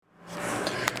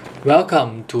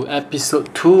Welcome to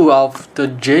episode 2 of The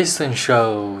Jason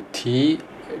Show, TJS.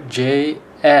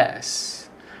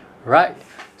 Right,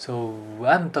 so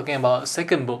I'm talking about a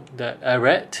second book that I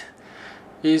read.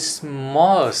 It's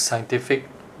more a scientific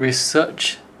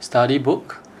research study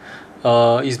book.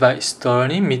 It's by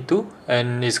Storoni, Mithu,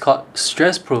 and it's called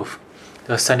Stress Proof,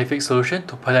 the scientific solution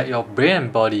to protect your brain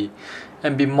and body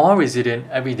and be more resilient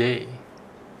every day.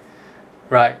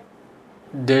 Right,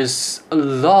 there's a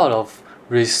lot of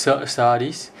research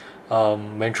studies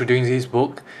when doing this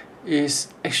book is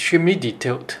extremely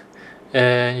detailed,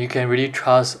 and you can really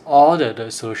trust all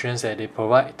the solutions that they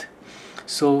provide.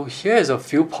 So here is a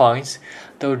few points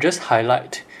that will just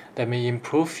highlight that may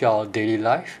improve your daily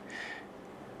life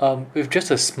with just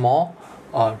a small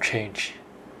change.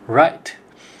 Right,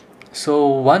 so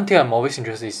one thing I'm always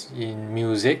interested is in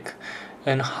music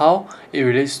and how it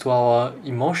relates to our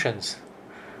emotions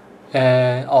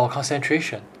and our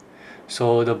concentration.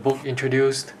 So the book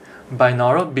introduced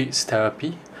binaural beats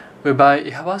therapy, whereby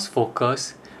it helps us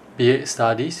focus, be it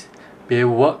studies, be it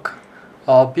work,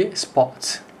 or be it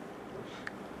sports.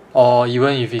 Or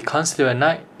even if you can't sleep at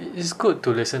night, it's good to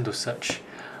listen to such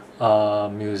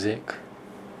music.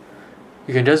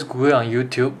 You can just Google on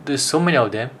YouTube. There's so many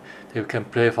of them that you can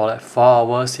play for like 4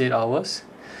 hours, 8 hours.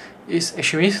 It's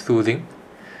extremely soothing,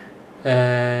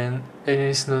 and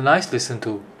it's nice to listen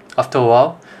to. After a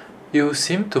while, you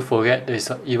seem to forget that it's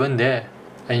even there,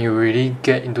 and you really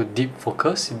get into deep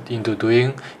focus into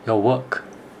doing your work.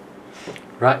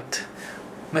 Right.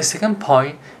 My second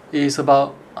point is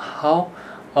about how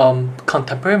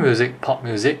contemporary music, pop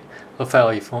music, affect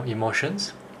our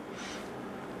emotions.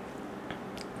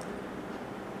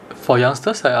 For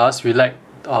youngsters like us, we like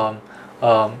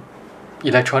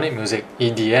electronic music,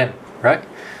 EDM, right?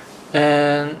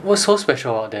 And what's so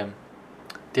special about them?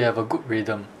 They have a good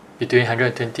rhythm between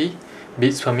 120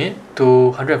 beats per minute to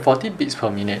 140 beats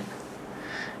per minute.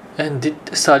 And the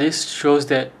studies shows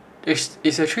that it's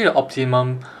actually the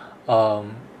optimum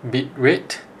beat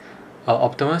rate,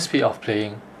 optimum speed of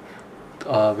playing,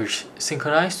 which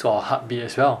synchronized to our heartbeat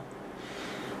as well.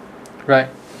 Right,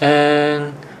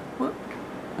 and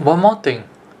one more thing.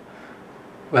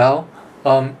 Well,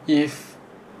 if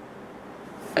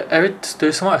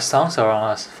there's so much sounds around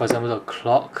us, for example, the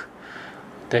clock,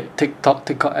 that tick tock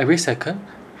every second,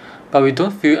 but we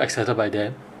don't feel excited by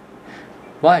them.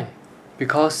 Why?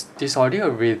 Because there's already a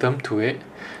rhythm to it,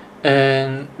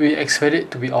 and we expect it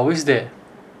to be always there.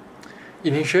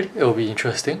 Initially, it will be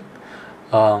interesting.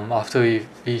 After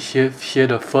we hear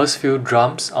the first few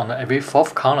drums on every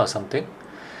fourth count or something.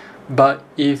 But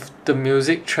if the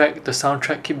the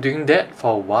soundtrack keep doing that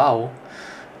for a while,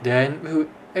 then we will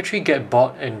actually get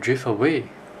bored and drift away.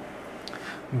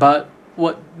 But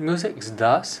what music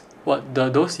does,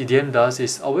 those EDM does,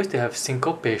 is always they have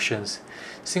syncopations.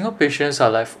 Syncopations are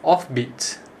like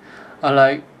offbeats, are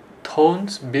like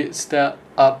tones, beats that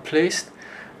are placed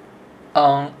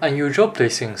on unusual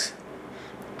placings.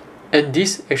 And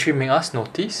this actually make us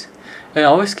notice and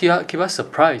always keep us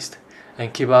surprised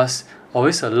and keep us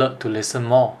always alert to listen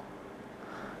more.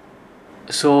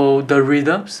 So the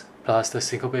rhythms plus the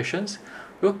syncopations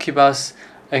will keep us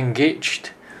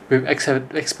engaged with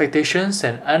expectations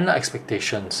and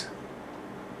unexpectations.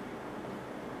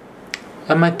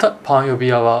 And my third point will be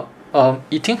about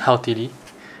eating healthily.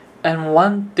 And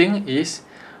one thing is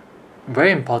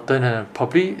very important and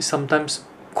probably sometimes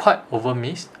quite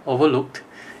overlooked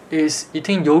is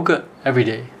eating yogurt every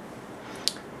day.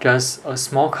 Just a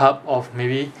small cup of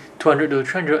maybe 200 to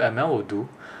 300 ml will do,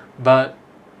 but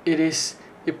it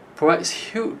provides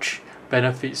huge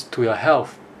benefits to your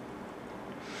health.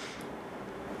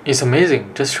 It's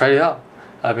amazing. Just try it out.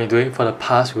 I've been doing it for the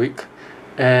past week,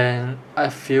 and I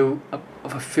feel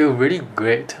really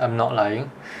great. I'm not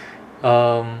lying.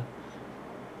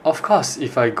 Of course,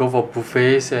 if I go for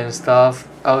buffets and stuff,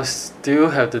 I'll still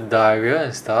have the diarrhea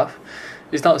and stuff.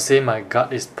 It's not saying my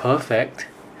gut is perfect.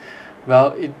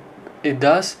 Well, it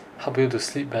does help you to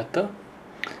sleep better.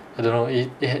 I don't know.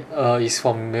 It is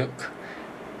from milk.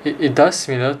 It does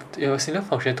similar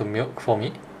function to milk for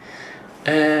me,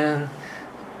 and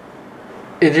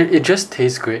it just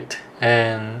tastes great,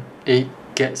 and it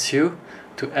gets you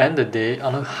to end the day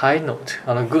on a high note,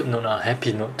 on a good note, on a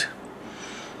happy note.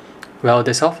 Well,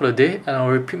 that's all for the day, and I'll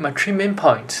repeat my 3 main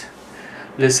points.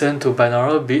 Listen to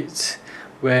binaural beats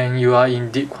when you are in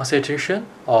deep concentration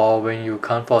or when you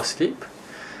can't fall asleep.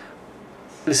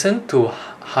 Listen to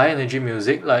high energy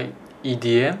music like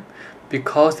EDM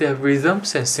because they have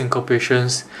rhythms and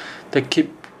syncopations that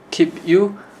keep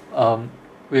you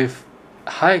with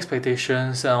high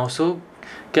expectations and also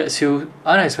gets you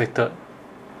unexpected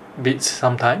beats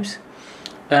sometimes.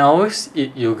 and always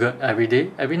eat yogurt every day,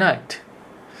 every night.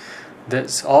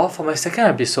 That's all for my second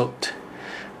episode.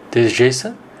 This is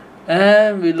Jason,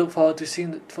 and we look forward to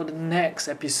seeing for the next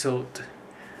episode.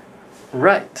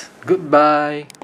 Right, goodbye.